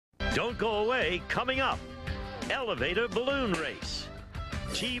Don't go away. Coming up, elevator balloon race,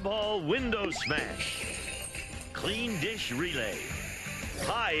 T-ball window smash, clean dish relay,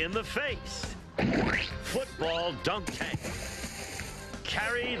 pie in the face, football dunk tank,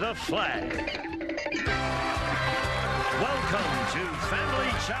 carry the flag. Welcome to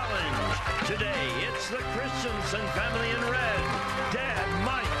Family Challenge. Today, it's the Christensen family in red. Dad,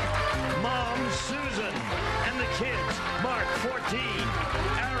 Mike, Mom, Susan, and the kids, Mark, 14,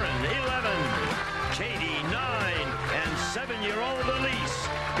 Aaron, 11, Katie, 9, and 7-year-old Elise.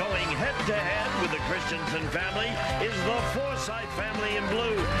 Going head-to-head with the Christensen family is the Forsyth family in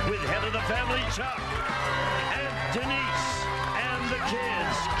blue with head of the family, Chuck, Aunt Denise, and the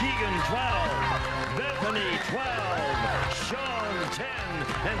kids, Keegan, 12, Bethany, 12, Sean, 10,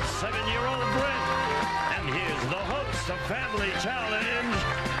 and 7-year-old Brent. And here's the host of Family Challenge,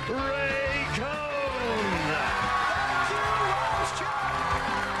 Ray Cone.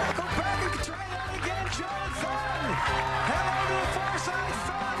 Go back and try that again, Jonathan. Hello to the Forsyth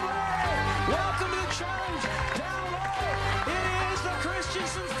family. Welcome to the challenge. Down low, it is the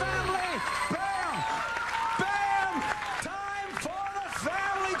Christensen family. Bam! Bam! Time for the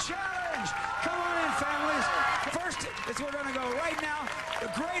family challenge. Come on in, families. First, we're going to go right now.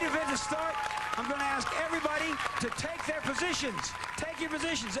 A great event to start. I'm going to ask everybody to take their positions. Take your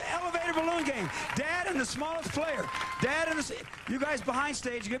positions. The elevator balloon game. Dad and the smallest player. Dad and you guys behind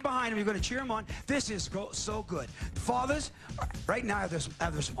stage, get behind him. You're going to cheer him on. This is so good. Fathers, right now, have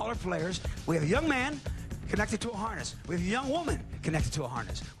the smaller players. We have a young man connected to a harness. We have a young woman connected to a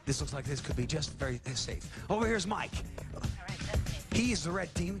harness. This looks like this could be just very safe. Over here's Mike. All right, that's me. He's the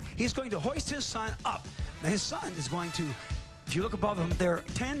red team. He's going to hoist his son up. Now, his son is going to, if you look above him, there are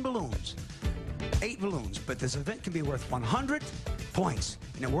 10 balloons. 8 balloons, but this event can be worth 100 points,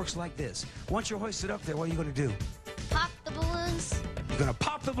 and it works like this. Once you're hoisted up there, what are you going to do? Pop the balloons. You're going to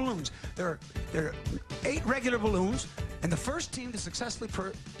pop the balloons. There are 8 regular balloons, and the first team to successfully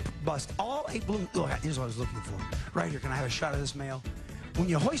bust all 8 balloons. Oh, here's what I was looking for. Right here, can I have a shot of this male? When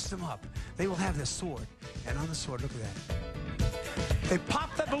you hoist them up, they will have this sword, and on the sword, look at that. They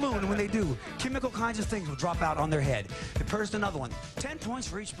pop that balloon, and when they do, chemical kinds of things will drop out on their head. They first another one. 10 points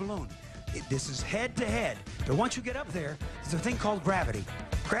for each balloon. This is head-to-head. But once you get up there, there's a thing called gravity.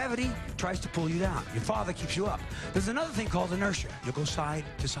 Gravity tries to pull you down. Your father keeps you up. There's another thing called inertia. You'll go side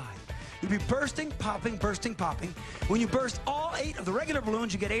to side. You'll be bursting, popping, bursting, popping. When you burst all 8 of the regular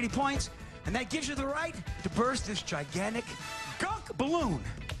balloons, you get 80 points, and that gives you the right to burst this gigantic gunk balloon,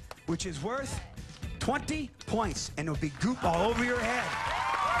 which is worth 20 points, and it'll be goop all over your head.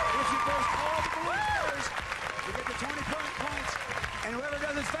 If you burst all the balloons first, you get the 20 points, and whoever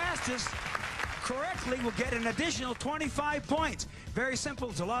does it fastest correctly will get an additional 25 points. Very simple.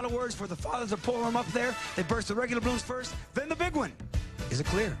 It's a lot of words for the fathers to pull them up there. They burst the regular balloons first, then the big one. Is it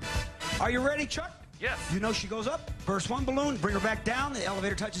clear? Are you ready, Chuck? Yes. You know she goes up, burst one balloon, bring her back down, the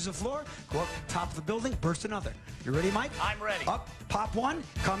elevator touches the floor, go up top of the building, burst another. You ready, Mike? I'm ready. Up, pop one,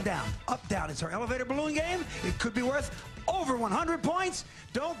 come down. Up, down. It's our elevator balloon game. It could be worth over 100 points.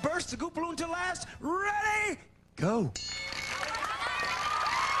 Don't burst the goop balloon till last. Ready? Go.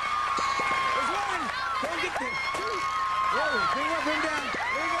 There's one. Don't get there. 2. Whoa, bring up, bring down.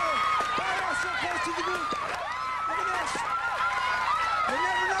 There you go. Oh, so close to the goop. Look at this. You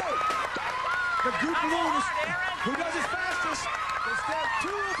never know. The goop balloons. Who does it fastest? It's that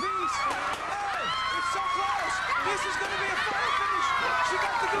 2 apiece. Oh, it's so close. This is going to be a photo finish. She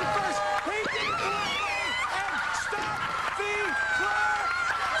got the goop first. He did it. And stop the clock.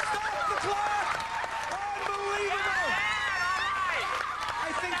 Stop the clock. Unbelievable. I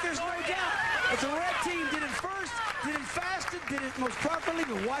think there's no doubt that the red team did it first, did it fastest, did it most properly.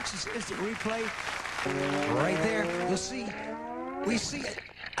 But watch this instant replay. Right there, you'll see. We see it.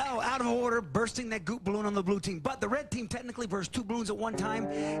 Oh, out of order, bursting that goop balloon on the blue team. But the red team technically burst 2 balloons at one time.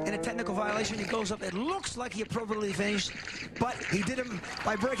 In a technical violation, he goes up. It looks like he appropriately finished, but he did them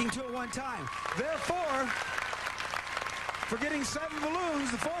by breaking 2 at one time. Therefore, for getting 7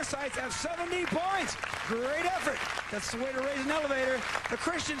 balloons, the Forsyths have 70 points. Great effort. That's the way to raise an elevator. The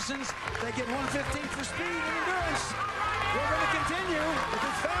Christensens, they get 115 for speed and endurance. We're going to continue with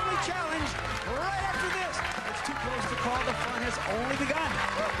this family challenge right after this. It's too close to call. The fun has only begun.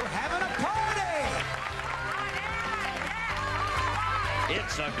 We're having a party.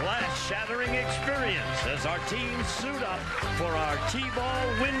 It's a glass-shattering experience as our teams suit up for our T-ball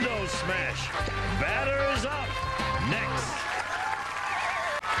window smash. Batters up. Next.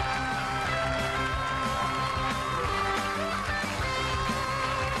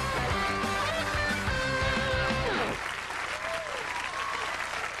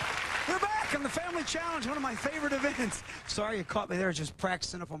 We're back on the Family Challenge, one of my favorite events. Sorry you caught me there just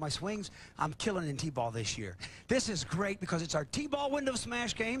practicing up on my swings. I'm killing in T-ball this year. This is great because it's our T-ball window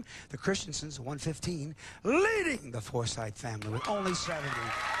smash game. The Christensens, 115, leading the Forsyth family with only 70.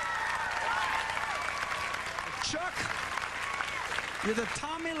 Chuck, you're the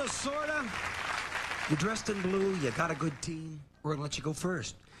Tommy Lasorda. You're dressed in blue. You got a good team. We're going to let you go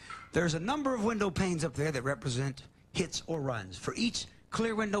first. There's a number of window panes up there that represent hits or runs. For each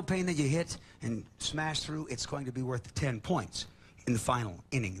clear window pane that you hit and smash through, it's going to be worth 10 points in the final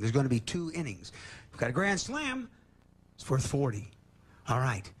inning. There's going to be 2 innings. We've got a grand slam. It's worth 40. All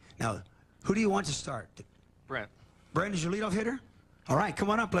right. Now, who do you want to start? Brent. Brent is your leadoff hitter? All right, come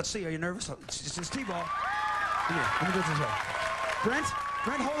on up. Let's see. Are you nervous? It's T-ball. Here, let me do it this way. Brent,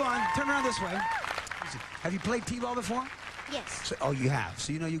 hold on. Turn around this way. Have you played T-ball before? Yes. So, oh, you have.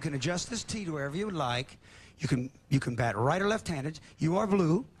 So you know you can adjust this tee to wherever you would like. You can bat right or left-handed. You are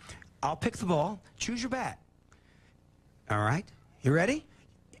blue. I'll pick the ball. Choose your bat. All right. You ready?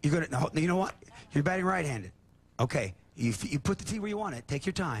 You're gonna. No, you know what? You're batting right-handed. Okay. You put the tee where you want it. Take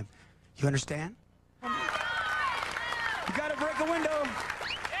your time. You understand? You got to break a window.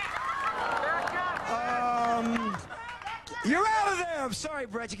 You're out of there. I'm sorry,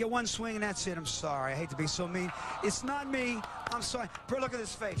 Brett. You get 1 swing and that's it. I'm sorry. I hate to be so mean. It's not me. I'm sorry. Brett, look at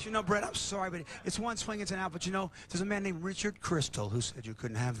his face. You know, Brett, I'm sorry, but it's 1 swing, it's an out. But you know, there's a man named Richard Crystal who said you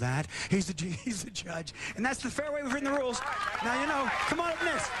couldn't have that. He's the judge. And that's the fair way we've written the rules. Now, you know, come on up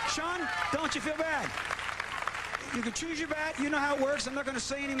next. Sean, don't you feel bad? You can choose your bat. You know how it works. I'm not going to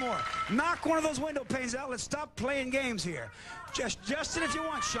say any more. Knock one of those window panes out. Let's stop playing games here. Just it if you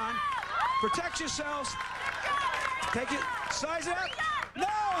want, Sean. Protect yourselves. Take it. Size it up. No!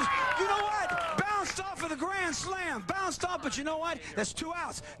 You know what? Bounced off of the grand slam. Bounced off, but you know what? That's 2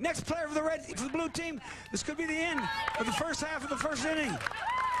 outs. Next player for the blue team. This could be the end of the first half of the first inning.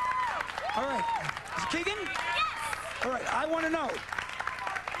 All right. Is it Keegan? Yes. All right. I want to know.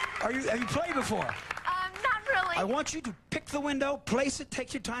 Have you played before? Not really. I want you to pick the window, place it,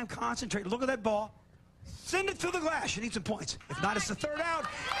 take your time, concentrate, look at that ball, send it through the glass. You need some points. If not, it's the 3rd out.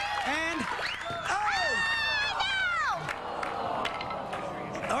 And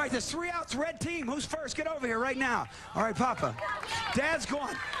all right, there's 3 outs, red team. Who's first? Get over here right now. All right, Papa. Dad's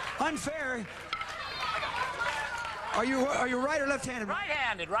gone. Unfair. Are you right or left-handed?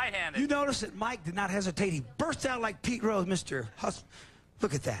 Right-handed, right-handed. You notice that Mike did not hesitate. He burst out like Pete Rose, Mr. Hustle.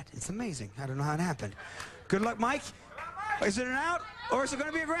 Look at that. It's amazing. I don't know how it happened. Good luck, Mike. Is it an out or is it going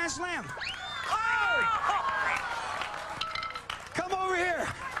to be a grand slam? Oh! Come over here.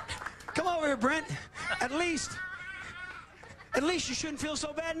 Come over here, Brent. At least you shouldn't feel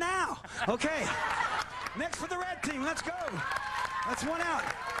so bad now. Okay. Next for the red team. Let's go. That's 1 out.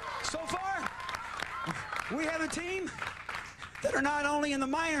 So far, we have a team that are not only in the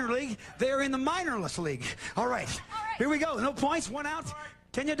minor league, they are in the minorless league. All right. Here we go. No points. 1 out.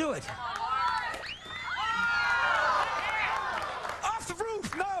 Can you do it? Off the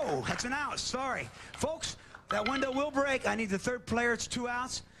roof. No. That's an out. Sorry. Folks, that window will break. I need the 3rd player. It's 2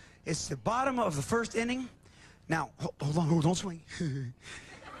 outs. It's the bottom of the 1st inning. Now, hold on, don't swing.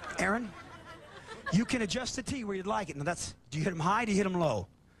 Aaron, you can adjust the tee where you'd like it. Now do you hit them high, do you hit them low?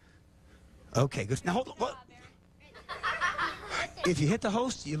 Okay, good. Now hold on. What? If you hit the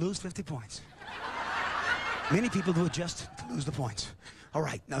host, you lose 50 points. Many people do adjust to lose the points. All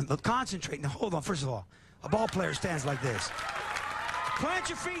right, now concentrate. Now hold on, first of all, a ball player stands like this. Plant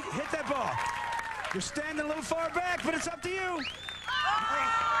your feet, hit that ball. You're standing a little far back, but it's up to you.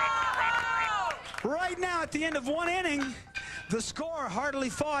 Right now, at the end of 1 inning, the score hardly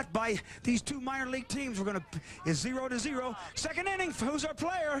fought by these 2 minor league teams is 0-0. 2nd inning, who's our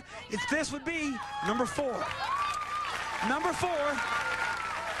player? This would be number 4. Number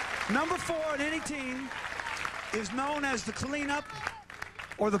 4 in any team is known as the cleanup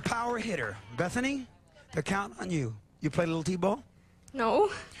or the power hitter. Bethany, they're counting on you. You played a little T-ball? No.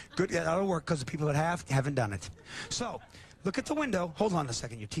 Good, yeah, that'll work because the people that haven't done it. So, look at the window. Hold on a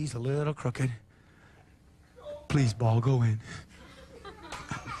second. Your tee's a little crooked. Please, ball, go in.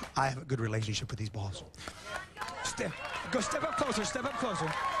 I have a good relationship with these balls. Step up closer, step up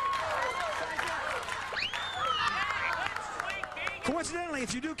closer. Coincidentally,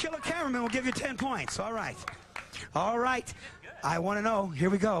 if you do kill a cameraman, we'll give you 10 points. All right. All right. I want to know. Here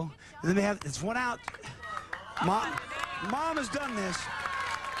we go. Let me have, it's 1 out. Mom has done this.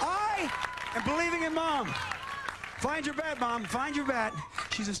 I am believing in Mom. Find your bat, Mom. Find your bat.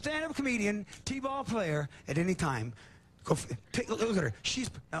 She's a stand-up comedian, T-ball player at any time. Go look at her.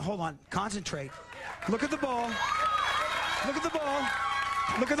 Now hold on. Concentrate. Look at the ball. Look at the ball.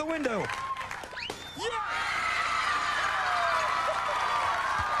 Look at the window. Yeah!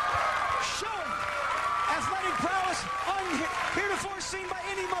 Show him. before seen by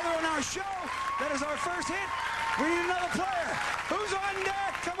any mother on our show. That is our first hit. We need another player. Who's on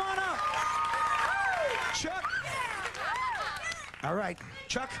deck? Come on up. Chuck. All right,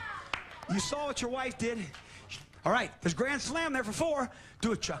 Chuck, you saw what your wife did. All right, there's grand slam there for 4.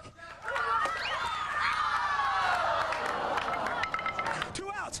 Do it, Chuck. 2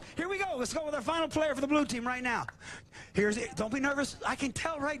 outs. Here we go. Let's go with our final player for the blue team right now. Here's it. Don't be nervous. I can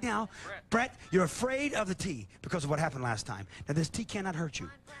tell right now, Brett, you're afraid of the tee because of what happened last time. Now, this tee cannot hurt you.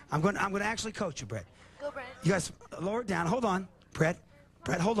 I'm going to actually coach you, Brett. Go, Brett. You guys lower it down. Hold on, Brett.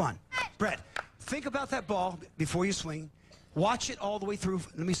 Brett, hold on. Brett, think about that ball before you swing. Watch it all the way through.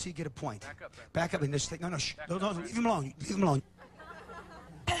 Let me see you get a point. Back up. Back up in this thing. No, shh. No, leave him alone. Leave him alone.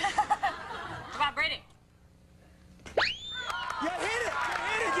 Come on, Brady. You hit it.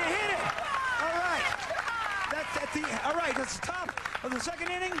 You hit it. All right. All right, that's the top of the second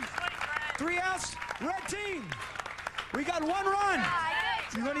inning. 3 outs. Red team. We got 1 run.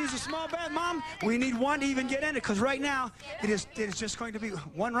 You're going to use a small bat, Mom? We need 1 to even get in it, because right now it is just going to be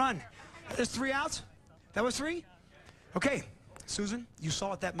 1 run. There's 3 outs. That was 3? Okay, Susan, you saw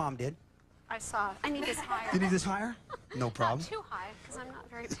what that Mom did. I saw. I need this higher. You need this higher? No problem. Not too high, because I'm not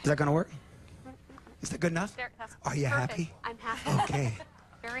very... Is that going to work? Is that good enough? Are you perfect. happy? I'm happy. Okay.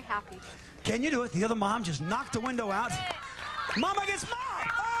 Very happy. Can you do it? The other Mom just knocked the window out. Mama gets Mom!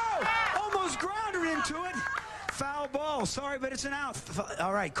 Oh! Almost grounded into it. Foul ball. Sorry, but it's an out.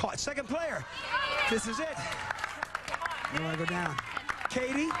 All right, caught. Second player. This is it. You want to go down.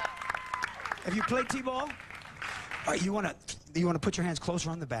 Katie, have you played T-ball? All right, you want to put your hands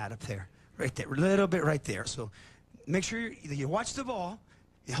closer on the bat up there. Right there. A little bit right there. So make sure you watch the ball.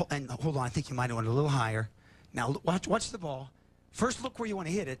 And hold on, I think you might want it a little higher. Now, watch the ball. First, look where you want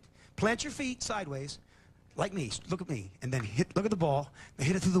to hit it. Plant your feet sideways, like me. Look at me. And then look at the ball. And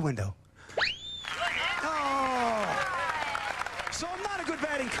hit it through the window. So I'm not a good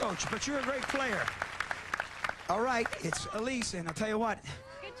batting coach, but you're a great player. All right, it's Elise, and I'll tell you what.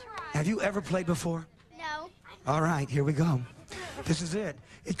 Good try. Have you ever played before? No. All right, here we go. This is it.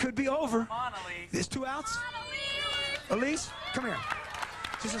 It could be over. Come on, Elise. There's 2 outs. Elise, come here.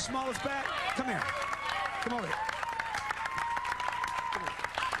 She's the smallest bat. Come here. Come over here.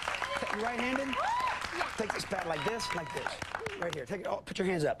 You right-handed? Yeah. Take this bat like this. Right here. Take it. Oh, put your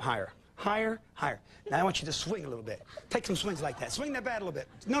hands up. Higher. Higher. Now I want you to swing a little bit. Take some swings like that. Swing that bat a little bit.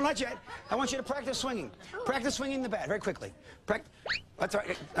 No, not yet. I want you to practice swinging. Practice swinging the bat very quickly. That's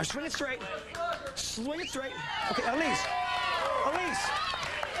right. Now swing it straight. Swing it straight. Okay, Elise.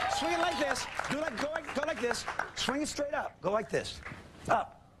 Swing it like this. Go like this. Swing it straight up. Go like this.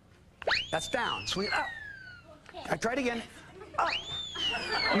 Up. That's down. Swing it up. I try it again. Up.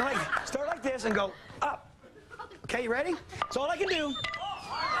 No, start like this and go up. Okay, you ready? That's all I can do.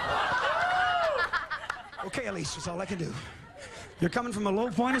 Okay, Elise, that's all I can do. You're coming from a low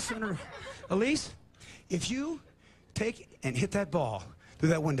point of center. Elise, if you take and hit that ball through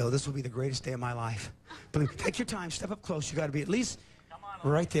that window, this will be the greatest day of my life. Believe me. Take your time. Step up close. You got to be at least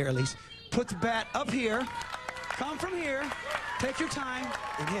right there, Elise. Put the bat up here. Come from here. Take your time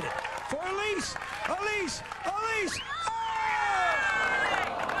and hit it. For Elise! Elise! Oh!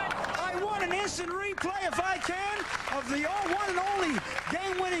 I want an instant replay, if I can, of the one and only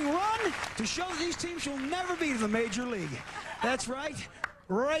game-winning run to show that these teams will never be to the Major League. That's right.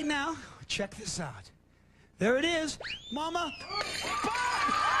 Right now, check this out. There it is. Mama. Bob!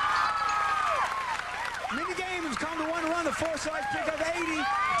 Mini game has come to 1 run. The Forsyth pick up 80,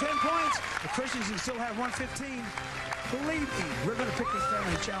 10 points. The Christensen still have 115. Believe me, we're going to pick this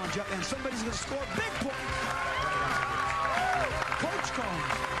family challenge up, and somebody's going to score big points. Coach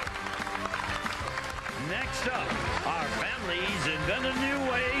Combs. Next up, our families invent a new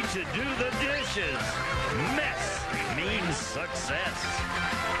way to do the dishes. Mess means success.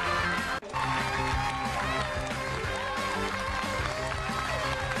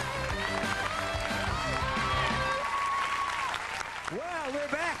 Well, we're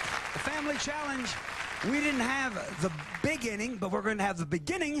back. The family challenge. We didn't have the big inning, but we're going to have the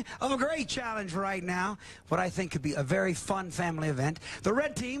beginning of a great challenge right now. What I think could be a very fun family event. The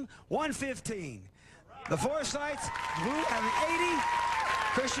red team, 115. The Forsyths, blue, have 80.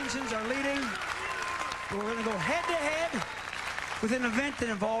 Christensens are leading. We're going to go head-to-head with an event that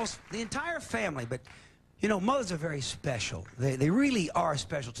involves the entire family. But, you know, mothers are very special. They really are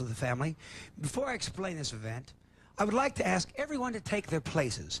special to the family. Before I explain this event, I would like to ask everyone to take their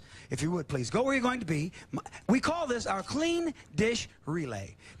places. If you would, please. Go where you're going to be. We call this our clean dish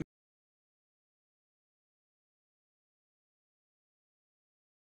relay.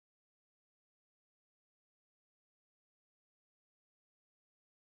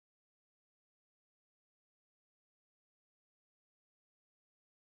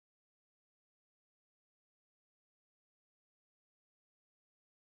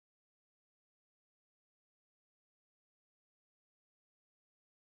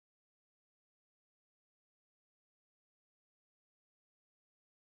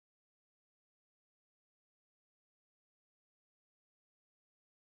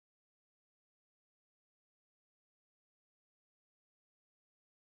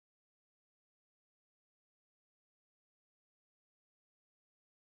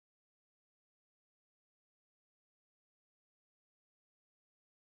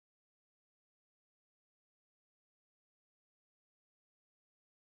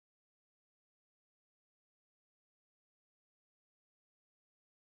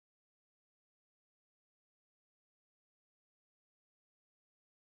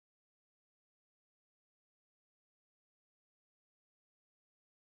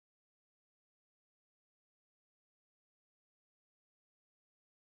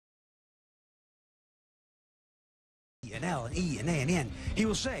 and L and E and A and N. He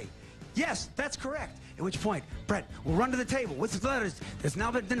will say, yes, that's correct. At which point, Brett will run to the table with the letters that's now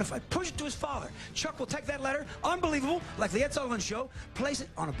been identified, push it to his father. Chuck will take that letter, unbelievable, like the Ed Sullivan Show, place it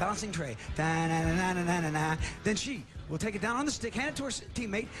on a bouncing tray. Da-na-na-na-na-na-na. Then she will take it down on the stick, hand it to her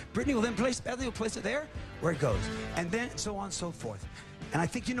teammate. Brittany will then Bethany will place it there where it goes. And then so on and so forth. And I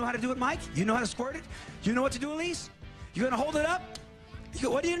think you know how to do it, Mike. You know how to squirt it. You know what to do, Elise? You're going to hold it up?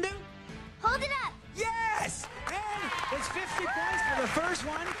 What are you going to do? Hold it up. Yes! And it's 50 points for the first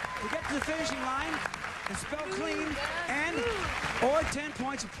one to get to the finishing line and spell clean, and or 10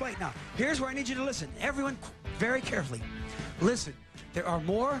 points of plate. Now, here's where I need you to listen. Everyone, very carefully. Listen, there are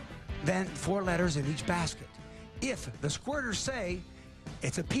more than 4 letters in each basket. If the squirters say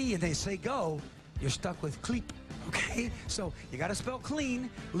it's a P and they say go, you're stuck with cleep. Okay? So you got to spell clean.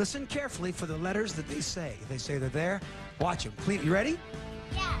 Listen carefully for the letters that they say. If they say they're there, watch them. Clean. You ready?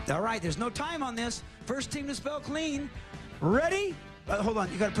 Yeah. All right, there's no time on this. First team to spell clean. Ready? Hold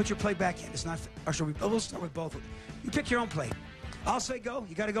on, you got to put your plate back in. It's not, or should we, we'll start with both. You pick your own plate. I'll say go,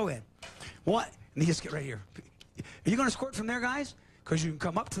 you got to go in. What? And you just get right here. Are you going to squirt from there, guys? Because you can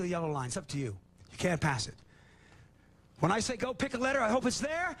come up to the yellow line. It's up to you. You can't pass it. When I say go, pick a letter. I hope it's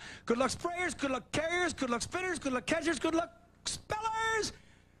there. Good luck sprayers, good luck carriers, good luck spinners, good luck catchers, good luck spellers.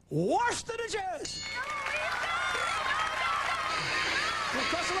 Wash the dishes. Go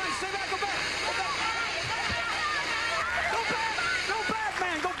across the line, stay back, go back, go back. Go back, go back,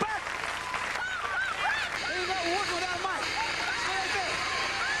 man, go back. There you go, we're working without a mic. Stay right there.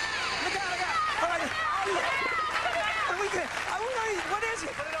 Look out, look out. All right, what is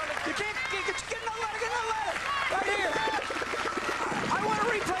it? You can't, get another letter, get another letter. Right here. I want to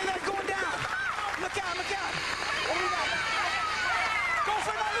replay that going down. Look out, look out. What do we got? Go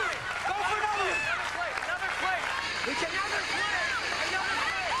for another one. Go for another one. Another plate. We can another play.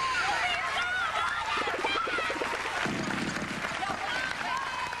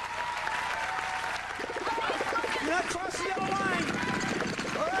 Not cross the yellow line.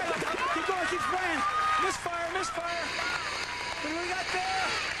 All right, keep going, keep spraying. Misfire, misfire. What do we got there?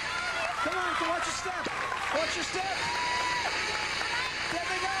 Come on, watch your step. Watch your step. There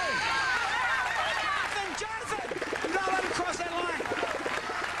they go. Jonathan, do not let him cross that line.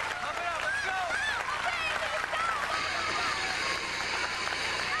 Pump it up, let's go.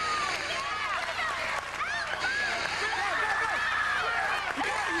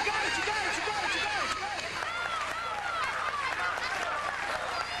 You got it.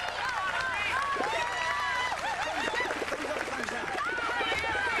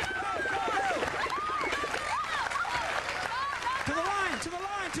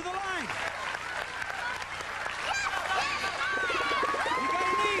 To the line. You got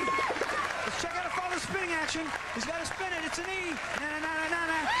an E. Let's check out a follow spinning action. He's got to spin it. It's an E. Na.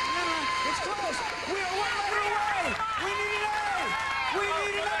 It's close. We are 1 letter away. We need an A. We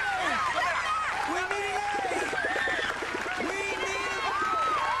need an A. We need an A. We need an A.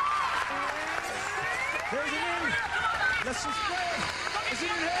 There's an N. Let's see spray. Is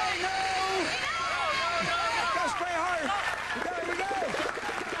it an A? No. Gotta spray hard. We go.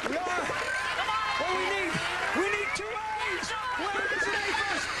 We are. What we need 2 A's. Wait, it's an A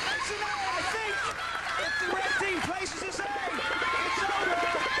first. It's an A, I think. If the red team places this A, it's over.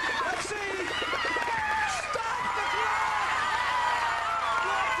 Let's see. Stop the clock.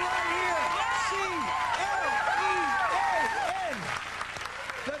 Look right here. C-L-E-A-N.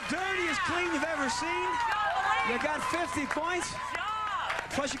 The dirtiest clean you've ever seen. You got 50 points.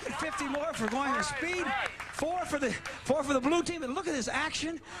 Plus you get 50 more for going with speed. 4 for the blue team. And look at this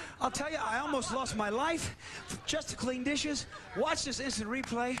action. I'll tell you, I almost lost my life just to clean dishes. Watch this instant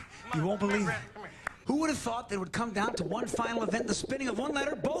replay. You won't believe it. Who would have thought that it would come down to one final event, the spinning of one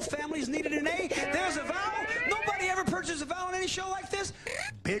letter? Both families needed an A. There's a vowel. Nobody ever purchased a vowel on any show like this.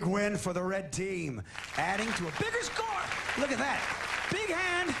 Big win for the red team, adding to a bigger score. Look at that. Big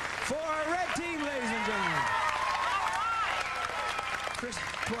hand for our red team, ladies and gentlemen. Chris,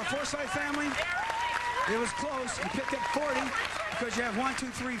 to our Forsyth family, it was close. You picked up 40 because you have 1, 2,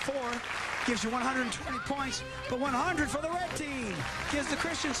 3, 4. Gives you 120 points, but 100 for the red team. Gives the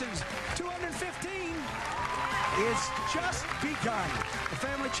Christensens 215. It's just begun. The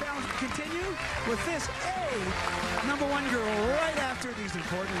family challenge will continue with this A, #1 girl, right after these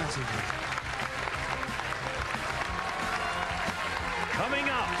important messages. Coming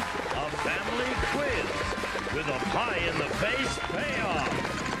up, a family quiz with a pie-in-the-face payoff.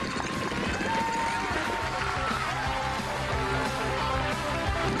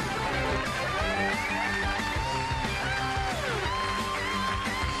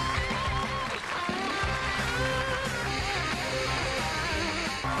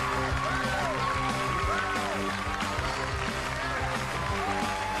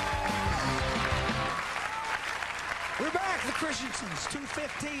 Christensen's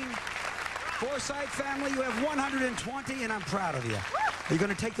 215. Forsyth family, you have 120, and I'm proud of you. Are you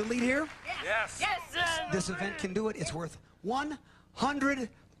going to take the lead here? Yes. Yes. This event can do it. It's worth 100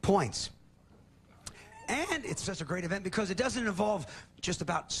 points. And it's such a great event because it doesn't involve just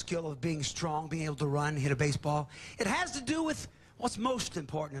about skill of being strong, being able to run, hit a baseball. It has to do with what's most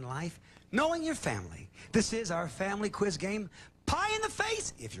important in life, knowing your family. This is our family quiz game, Pie in the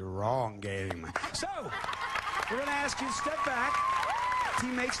Face if you're wrong game. So, we're going to ask you to step back.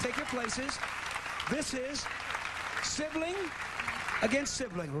 Teammates, take your places. This is sibling against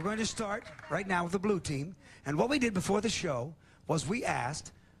sibling. We're going to start right now with the blue team. And what we did before the show was we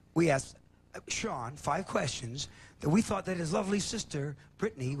asked Sean 5 questions that we thought that his lovely sister,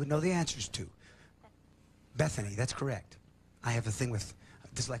 Brittany, would know the answers to. Bethany, that's correct. I have a thing with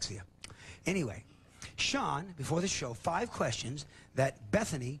dyslexia. Anyway, Sean, before the show, 5 questions that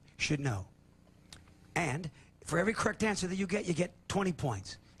Bethany should know. And for every correct answer that you get 20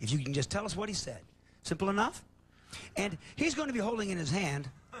 points. If you can just tell us what he said. Simple enough? And he's going to be holding in his hand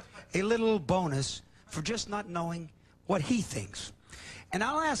a little bonus for just not knowing what he thinks. And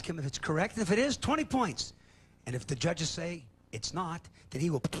I'll ask him if it's correct, and if it is, 20 points. And if the judges say it's not, then he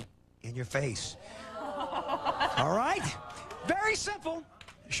will in your face. All right? Very simple.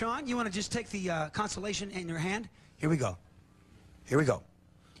 Sean, you want to just take the consolation in your hand? Here we go. Here we go.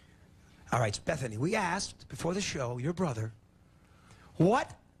 All right, Bethany, we asked before the show, your brother,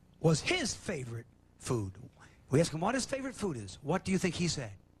 what was his favorite food? We asked him what his favorite food is. What do you think he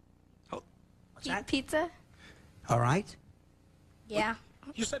said? Oh, what's that? Pizza? All right. Yeah.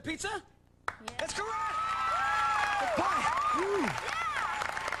 You said pizza? Yeah. That's correct. The pie.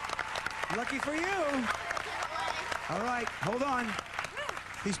 Woo. Lucky for you. All right, hold on.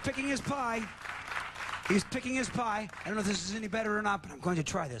 He's picking his pie. He's picking his pie. I don't know if this is any better or not, but I'm going to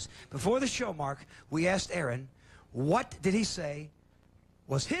try this. Before the show, Mark, we asked Aaron, what did he say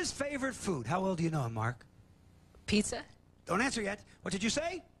was his favorite food? How well do you know him, Mark? Pizza? Don't answer yet. What did you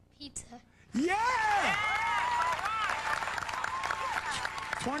say? Pizza. Yeah!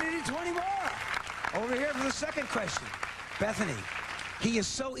 20 to 20 more. Over here for the second question. Bethany, he is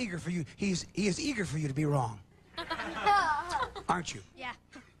so eager for you. He is eager for you to be wrong. Aren't you? Yeah.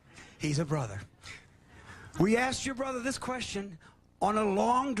 He's a brother. We asked your brother this question on a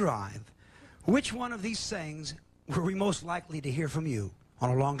long drive. Which one of these sayings were we most likely to hear from you on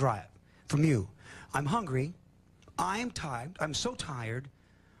a long drive? From you. I'm hungry, I'm tired, I'm so tired,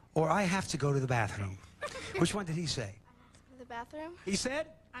 or I have to go to the bathroom. Which one did he say? The bathroom? He said?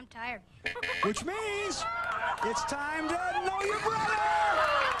 I'm tired. Which means it's time to know your brother!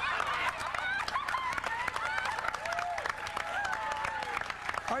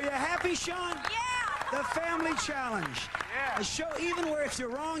 Are you happy, Sean? Yeah! The family challenge. Yeah. A show even where if you're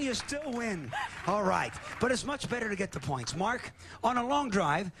wrong, you still win. All right. But it's much better to get the points. Mark, on a long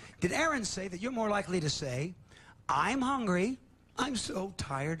drive, did Aaron say that you're more likely to say, I'm hungry, I'm so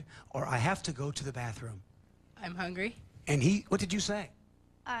tired, or I have to go to the bathroom? I'm hungry. And what did you say?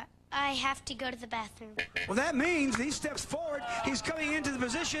 I have to go to the bathroom. Well, that means he steps forward, he's coming into the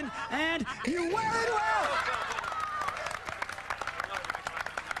position, and you wear it well.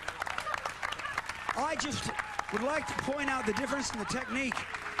 I just would like to point out the difference in the technique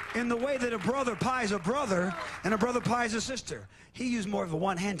in the way that a brother pies a brother and a brother pies a sister. He used more of a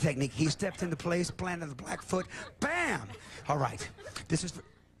one-hand technique. He stepped into place, planted the black foot, bam! All right. This is for,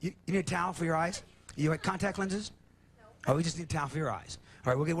 you need a towel for your eyes? You have contact lenses? No. Oh, we just need a towel for your eyes.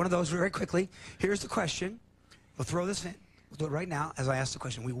 All right, we'll get one of those very quickly. Here's the question. We'll throw this in. We'll do it right now as I ask the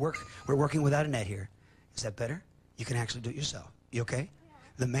question. We're working without a net here. Is that better? You can actually do it yourself. You okay? Yeah.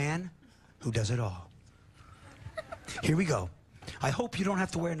 The man who does it all. Here we go. I hope you don't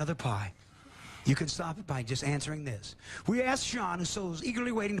have to wear another pie. You can stop it by just answering this. We asked Sean, who's so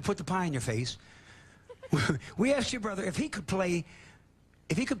eagerly waiting to put the pie in your face. We asked your brother if he could play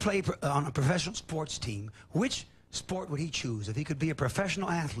on a professional sports team, which sport would he choose? If he could be a professional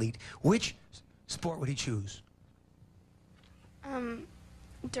athlete, which sport would he choose?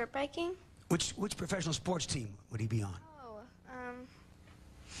 Dirt biking? Which professional sports team would he be on?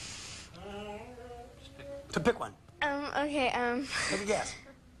 To pick one. Okay, Take a guess.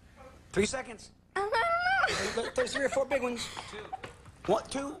 3 seconds. I don't know. There's 3 or 4 big ones. 1,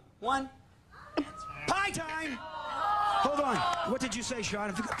 2, 1. Pie time! Hold on. What did you say, Sean?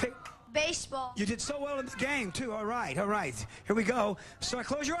 If you could pick. Baseball. You did so well in the game, too. All right, all right. Here we go. So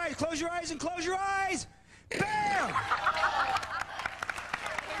close your eyes, and close your eyes. Bam!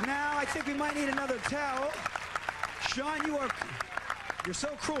 Now, I think we might need another towel. Sean, you're so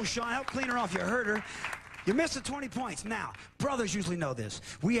cruel, Sean. Help clean her off. You hurt her. You missed the 20 points. Now, brothers usually know this.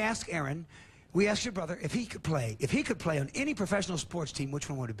 We ask Aaron We asked your brother if he could play on any professional sports team, which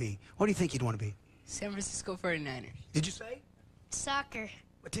one would it be? What do you think he'd want to be? San Francisco 49ers. Did you say? Soccer.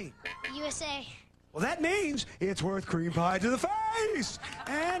 What team? USA. Well, that means it's worth cream pie to the face.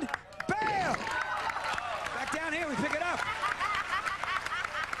 And bam! Back down here, we pick it up.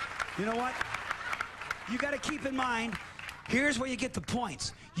 You know what? You got to keep in mind, here's where you get the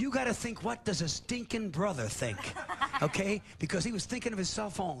points. You got to think, what does a stinking brother think? Okay? Because he was thinking of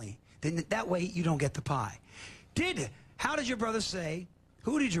himself only. Then that way you don't get the pie. How did your brother say,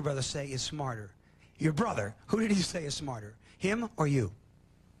 who did your brother say is smarter? Your brother, who did he say is smarter? Him or you?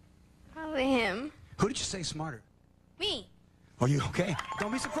 Probably him. Who did you say smarter? Me. Are you okay?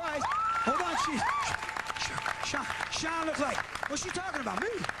 Don't be surprised. Hold on, Sean looks like, what's she talking about? Me.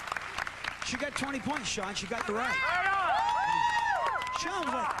 She got 20 points, Sean. She got the right. Sean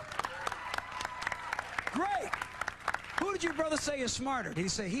was like, great. Who did your brother say is smarter? Did he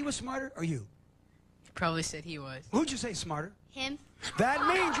say he was smarter or you? Probably said he was. Who'd you say smarter? Him. That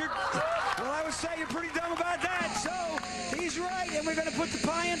means you're, well, I would say you're pretty dumb about that. So he's right, and we're going to put the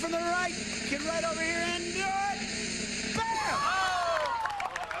pie in from the right. Get right over here and do it. Bam!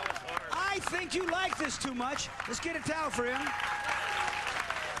 I think you like this too much. Let's get a towel for him.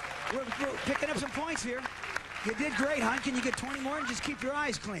 We're picking up some points here. You did great, hon. Can you get 20 more and just keep your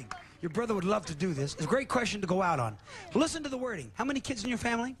eyes clean? Your brother would love to do this. It's a great question to go out on. Listen to the wording. How many kids in your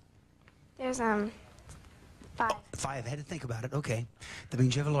family? There's 5. Oh, 5. I had to think about it. Okay. That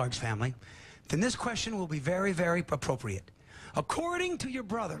means you have a large family. Then this question will be very, very appropriate. According to your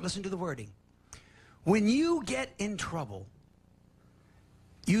brother, listen to the wording. When you get in trouble,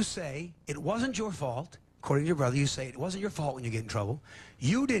 you say it wasn't your fault. According to your brother, you say it wasn't your fault when you get in trouble.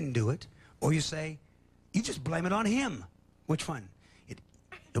 You didn't do it. Or you say you just blame it on him. Which one?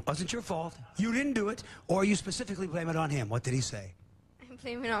 It wasn't your fault. You didn't do it. Or you specifically blame it on him. What did he say? I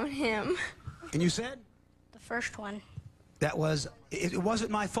blame it on him. And you said? The first one. That was, it wasn't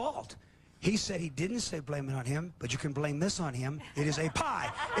my fault. He said he didn't say blame it on him, but you can blame this on him. It is a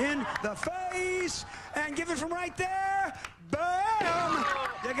pie in the face. And give it from right there. Bam!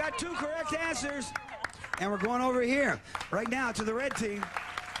 You got 2 correct answers. And we're going over here right now to the red team.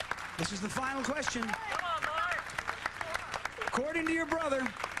 This is the final question. According to your brother,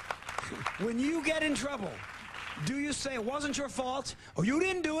 when you get in trouble, do you say it wasn't your fault, or you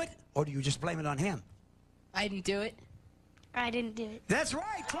didn't do it, or do you just blame it on him? I didn't do it. I didn't do it. That's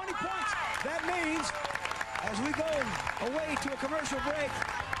right, 20 points. That means, as we go away to a commercial break,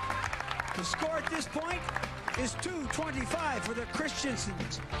 the score at this point is 225 for the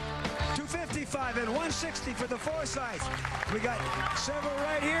Christensens, 255 and 160 for the Forsyths. We got several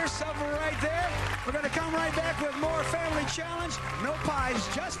right here, several right there. We're going to come right back with more Family Challenge. No pies,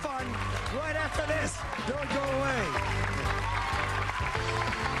 just fun. Right after this. Don't go away.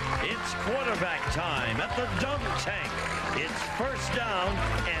 It's quarterback time at the dunk tank. It's first down,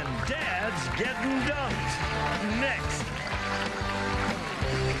 and Dad's getting dunked. Next.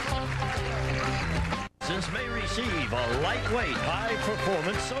 May receive a lightweight,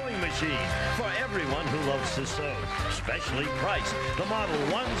 high-performance sewing machine for everyone who loves to sew. Specially priced, the Model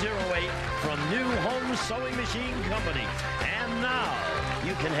 108 from New Home Sewing Machine Company. And now,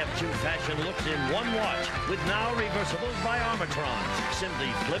 you can have 2 fashion looks in one watch with now reversibles by Armatron. Simply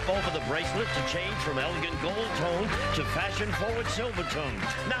flip over the bracelet to change from elegant gold tone to fashion-forward silver tone.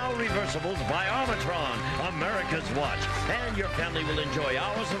 Now reversibles by Armatron, America's watch. And your family will enjoy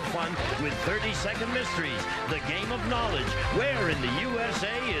hours of fun with 30-second mysteries. The game of knowledge. Where in the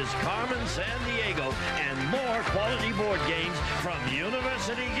USA is Carmen San Diego? And more quality board games from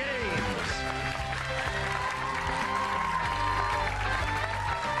University Games.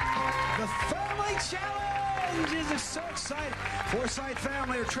 The Family Challenge is so exciting. Forsyth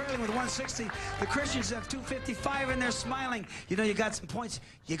family are trailing with 160. The Christians have 255, and they're smiling. You know, you got some points.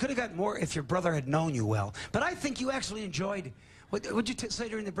 You could have got more if your brother had known you well. But I think you actually enjoyed. What would you say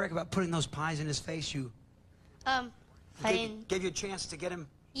during the break about putting those pies in his face? Gave you a chance to get him.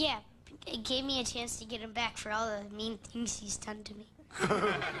 Yeah, it gave me a chance to get him back for all the mean things he's done to me.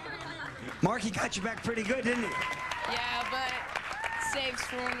 Mark, he got you back pretty good, didn't he? Yeah, but saves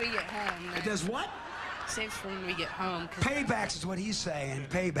for when we get home. It does what? Saves for when we get home. Paybacks is what he's saying,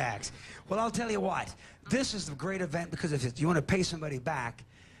 paybacks. Well, I'll tell you what. This is the great event because if you want to pay somebody back,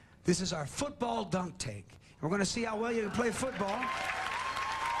 this is our football dunk tank. We're going to see how well you can play football.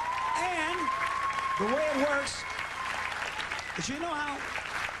 And the way it works is, you know how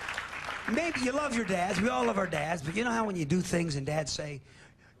maybe you love your dads. We all love our dads. But you know how when you do things and your dad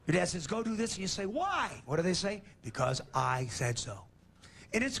says, go do this, and you say, why? What do they say? Because I said so.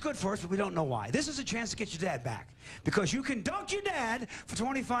 And it's good for us, but we don't know why. This is a chance to get your dad back, because you can dunk your dad for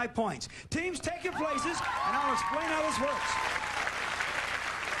 25 points. Teams, take your places, and I'll explain how this works.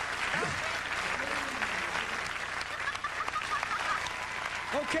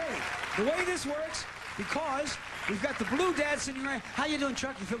 Okay, the way this works, because we've got the blue dad sitting right. How you doing,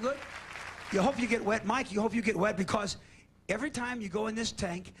 Chuck? You feel good? You hope you get wet. Mike, you hope you get wet, because every time you go in this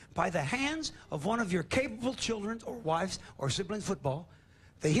tank, by the hands of one of your capable children or wives or siblings football,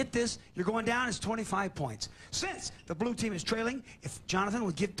 they hit this, you're going down, it's 25 points. Since the blue team is trailing, if Jonathan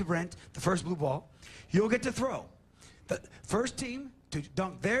would give to Brent the first blue ball, you'll get to throw. The first team to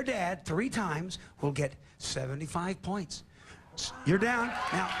dunk their dad 3 times will get 75 points. You're down.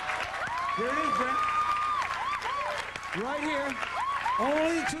 Now, here it is, Brent. Right here.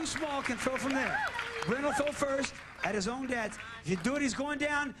 Only the too small can throw from there. Brent will throw first at his own dad's. If you do it, he's going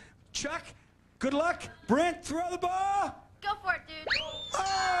down. Chuck, good luck. Brent, throw the ball. Go for it, dude.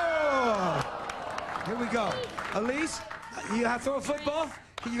 Oh! Here we go. Elise, you have to throw a football.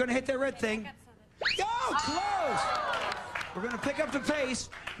 You're going to hit that red thing. Oh, close. We're going to pick up the pace.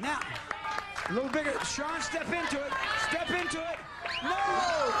 Now, a little bigger. Sean, step into it. Step into it. No!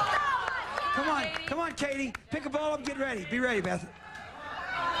 Come on. Come on, Katie. Pick a ball up. Get ready. Be ready, Beth.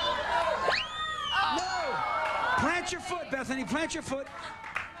 No! Plant your foot, Bethany. Plant your foot.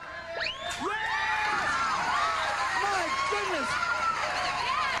 Yes! My goodness!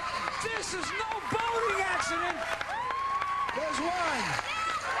 This is no boating accident. There's one.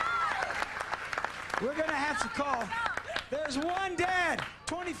 We're going to have to call. There's one, Dad.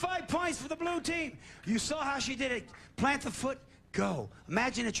 25 points for the blue team. You saw how she did it. Plant the foot. Go.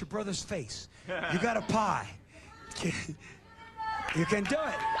 Imagine it's your brother's face. You got a pie. You can do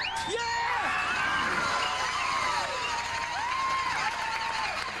it. Yeah!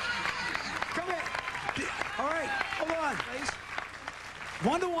 Come here. All right. Hold on, please.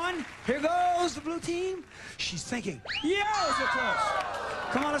 1-1. Here goes the blue team. She's thinking. Yeah, so close.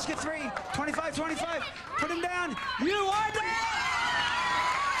 Come on, let's get 3. 25, 25. Put him down. You are down.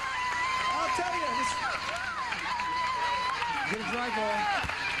 I'll tell you. Get a dry ball.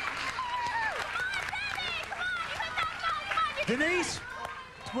 Denise,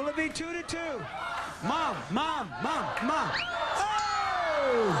 will it be 2-2? Mom.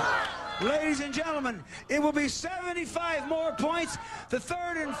 Oh! Ladies and gentlemen, it will be 75 more points, the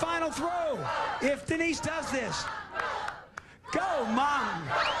third and final throw, if Denise does this. Go, Mom.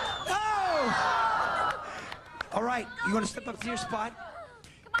 Oh! All right, you want to step up to your spot?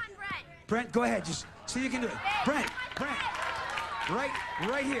 Come on, Brent. Brent, go ahead. Just see if you can do it. Brent. Right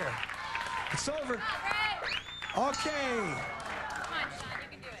here. It's over. Okay. Come on, Sean, you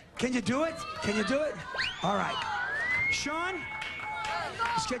can do it. Can you do it? Can you do it? All right. Sean,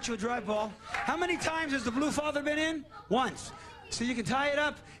 let's get you a dry ball. How many times has the blue father been in? Once. So you can tie it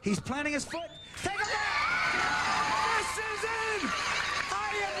up. He's planting his foot. Take it back! This is in!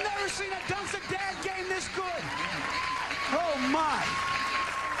 I have never seen a Dunks a Dad game this good. Oh, my.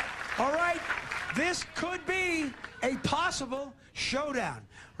 All right. This could be a possible showdown.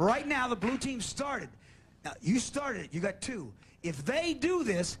 Right now, the blue team started. Now, you started it. You got 2. If they do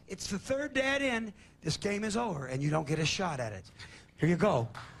this, it's the third dad in. This game is over, and you don't get a shot at it. Here you go.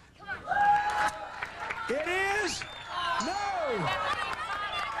 It is. No.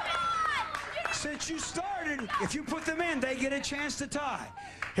 Since you started, if you put them in, they get a chance to tie.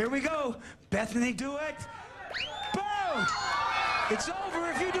 Here we go. Bethany, do it. Boom. It's over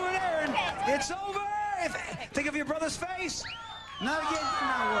if you do it, Aaron. It's over. Think of your brother's face. Not again.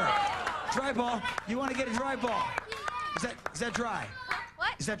 Not work. Dry ball. You want to get a dry ball? Is that dry?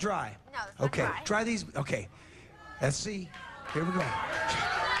 What? Is that dry? No, it's not okay. dry. Try these. Okay. Let's see. Here we go.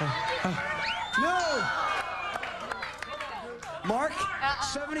 No. Mark,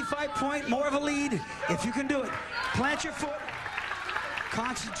 75 point, more of a lead. If you can do it, plant your foot.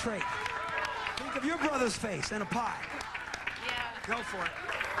 Concentrate. Think of your brother's face and a pie. Yeah. Go for it.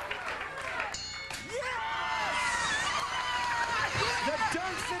 The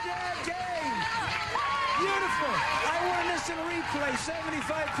Dunks the Dad game. Beautiful. I won this in a replay.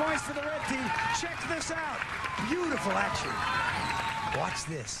 75 points for the red team. Check this out. Beautiful action. Watch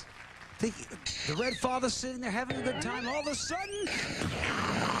this. Think the red father's sitting there having a good time. All of a sudden,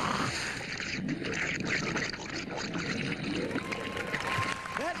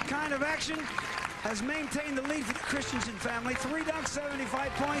 that kind of action has maintained the lead for the Christensen family. 3 dunks,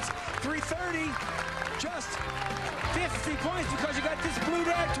 75 points. 330, just 50 points because you got this blue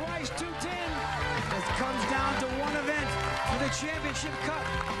dad twice, 210. It comes down to one event for the championship cup.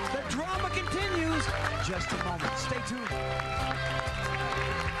 The drama continues. Just a moment. Stay tuned.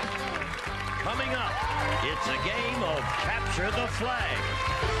 Coming up, it's a game of capture the flag,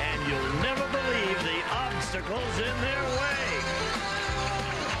 and you'll never believe the obstacles in their way.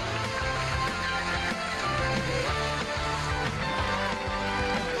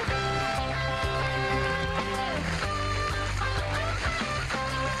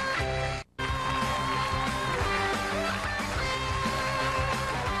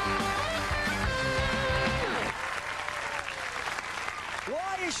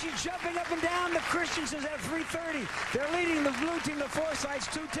 Why is she jumping up and down? The Christensens at 330. They're leading the blue team, the Forsyths,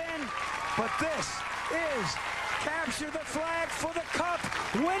 210. But this is capture the flag for the cup.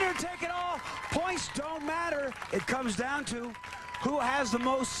 Winner take it all. Points don't matter. It comes down to who has the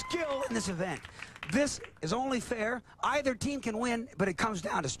most skill in this event. This is only fair. Either team can win, but it comes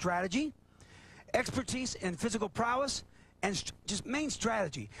down to strategy, expertise in physical prowess, and just main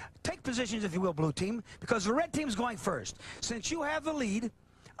strategy. Take positions, if you will, blue team, because the red team's going first. Since you have the lead,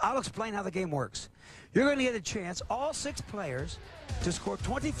 I'll explain how the game works. You're going to get a chance, all 6 players, to score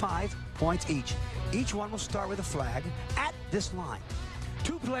 25 points each. Each one will start with a flag at this line.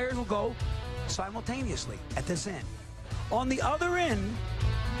 2 players will go simultaneously at this end. On the other end,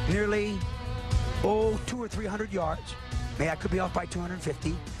 nearly, 200 or 300 yards, I could be off by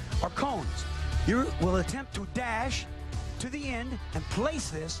 250, are cones. You will attempt to dash to the end and place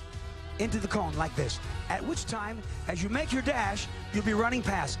this into the cone like this. At which time, as you make your dash, you'll be running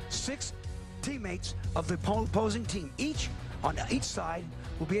past 6 teammates of the opposing team. Each on each side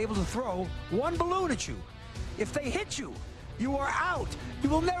will be able to throw 1 balloon at you. If they hit you, you are out. You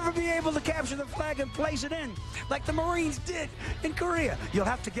will never be able to capture the flag and place it in like the Marines did in Korea. You'll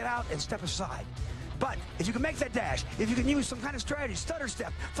have to get out and step aside. But if you can make that dash, if you can use some kind of strategy, stutter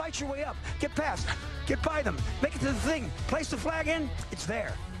step, fight your way up, get past, get by them, make it to the thing, place the flag in, it's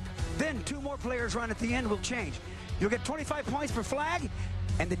there. Then 2 more players run at the end will change. You'll get 25 points per flag,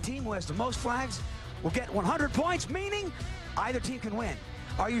 and the team who has the most flags will get 100 points, meaning either team can win.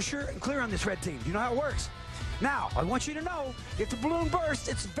 Are you sure and clear on this red team? Do you know how it works? Now, I want you to know, if the balloon bursts,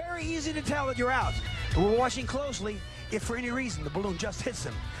 it's very easy to tell that you're out. But we're watching closely if for any reason the balloon just hits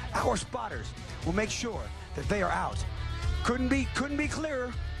them. Our spotters will make sure that they are out. Couldn't be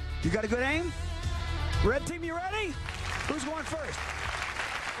clearer. You got a good aim? Red team, you ready? Who's going first?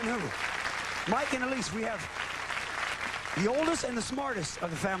 And who? Mike and Elise, we have the oldest and the smartest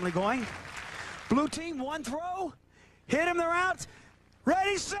of the family going. Blue team, 1 throw. Hit them, they're out.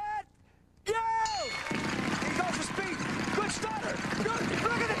 Ready, set, go! He goes for speed. Good stutter. Good.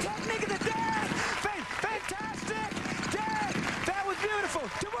 Look at the technique of the dash. Fantastic. Dad, that was beautiful.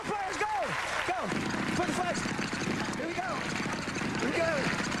 2 more players, go. Go. Put the flags. Here we go. Here we go.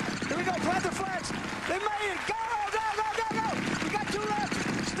 Here we go. Plant the flags. They made it. Go, go, go, go, go. We got 2 left.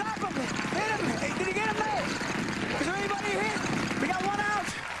 Stop him. Hit him. Hey, did he get him? No. Is there anybody hit? We got 1 out.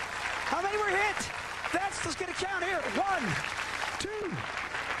 How many were hit? Let's get a count here. 1, 2,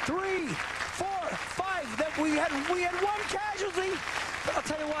 3, 4, 5. That we had 1 casualty. But I'll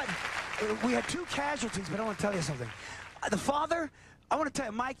tell you what. We had 2 casualties, but I want to tell you something. The father, I want to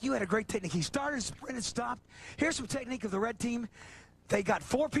tell you, Mike, you had a great technique. He started, sprinted, stopped. Here's some technique of the red team. They got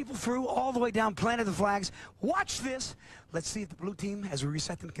 4 people through, all the way down, planted the flags. Watch this. Let's see if the blue team, as we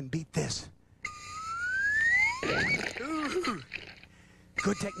reset them, can beat this. Ooh.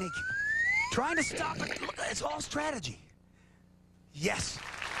 Good technique. Trying to stop it. Look, it's all strategy. Yes.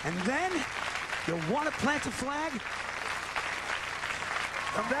 And then you'll want to plant the flag.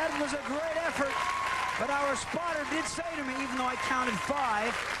 And that was a great effort. But our spotter did say to me, even though I counted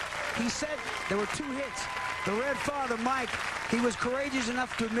 5, he said there were 2 hits. The red father, Mike, he was courageous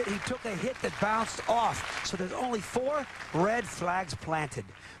enough to admit he took a hit that bounced off. So there's only 4 red flags planted.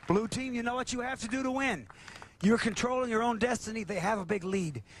 Blue team, you know what you have to do to win. You're controlling your own destiny. They have a big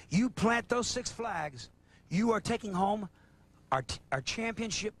lead. You plant those 6 flags, you are taking home our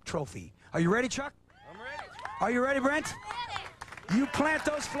championship trophy. Are you ready, Chuck? I'm ready. Are you ready, Brent? You plant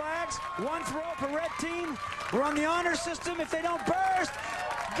those flags. 1 throw per red team. We're on the honor system. If they don't burst,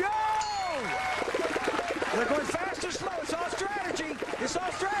 go! They're going fast or slow. It's all strategy. It's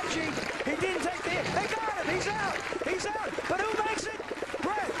all strategy. He didn't take the hit. They got him. He's out. He's out. But who makes it?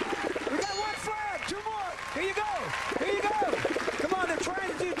 Brent. We got 1 flag. 2 more. Here you go. Here you go. Come on. They're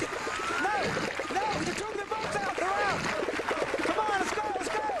trying to do... No. No. They took them both out. They're out. Come on. Let's go.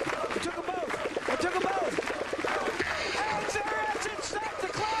 Let's go. They took them both. They took them both. Stop the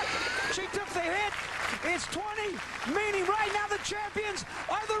clock. She took the hit. It's 20, meaning right now the champions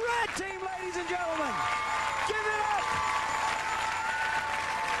are the red team, ladies and gentlemen. Give it up.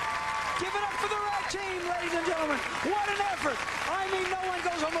 Give it up for the red team, ladies and gentlemen. What an effort. I mean, no one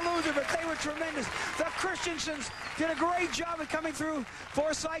goes home a loser, but they were tremendous. The Christensens did a great job of coming through.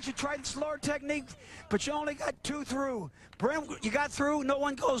 Forsyth, you tried the slower technique, but you only got 2 through. Brent, you got through. No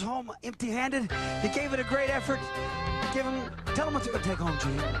one goes home empty-handed. You gave it a great effort. Tell them what they're going to take home,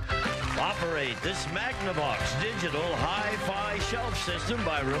 Gene. Operate this Magnavox digital hi-fi shelf system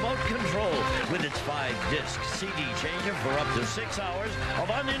by remote control with its 5-disc CD changer for up to 6 hours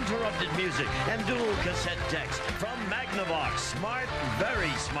of uninterrupted music and dual cassette decks from Magnavox. Smart, very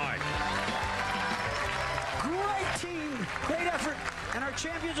smart. Great team, great effort, and our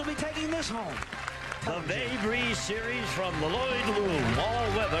champions will be taking this home. The Bay Breeze series from the Lloyd Loom,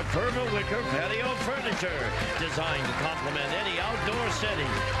 all-weather perma-wicker patio furniture, designed to complement any outdoor setting,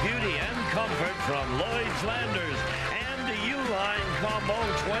 beauty and comfort from Lloyd Flanders, and the U-Line Combo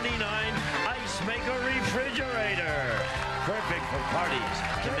 29 Ice Maker Refrigerator. Perfect for parties.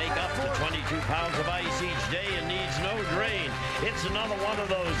 Can make up to 22 pounds of ice each day and needs no drain. It's another one of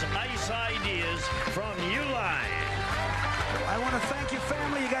those ice ideas from U-Line. I want to thank you,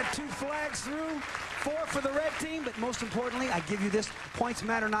 family. You got 2 flags through, 4 for the red team, but most importantly, I give you this. Points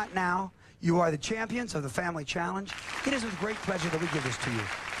matter not now. You are the champions of the Family Challenge. It is with great pleasure that we give this to you.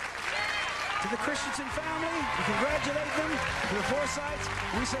 To the Christensen family, we congratulate them. To the Forsyths,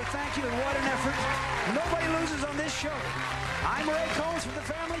 we say thank you and what an effort. Nobody loses on this show. I'm Ray Combs for the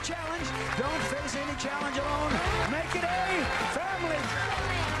Family Challenge. Don't face any challenge alone. Make it a family.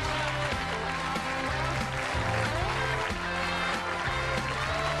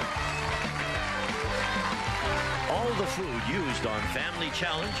 All the food used on Family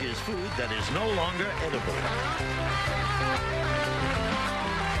Challenge is food that is no longer edible.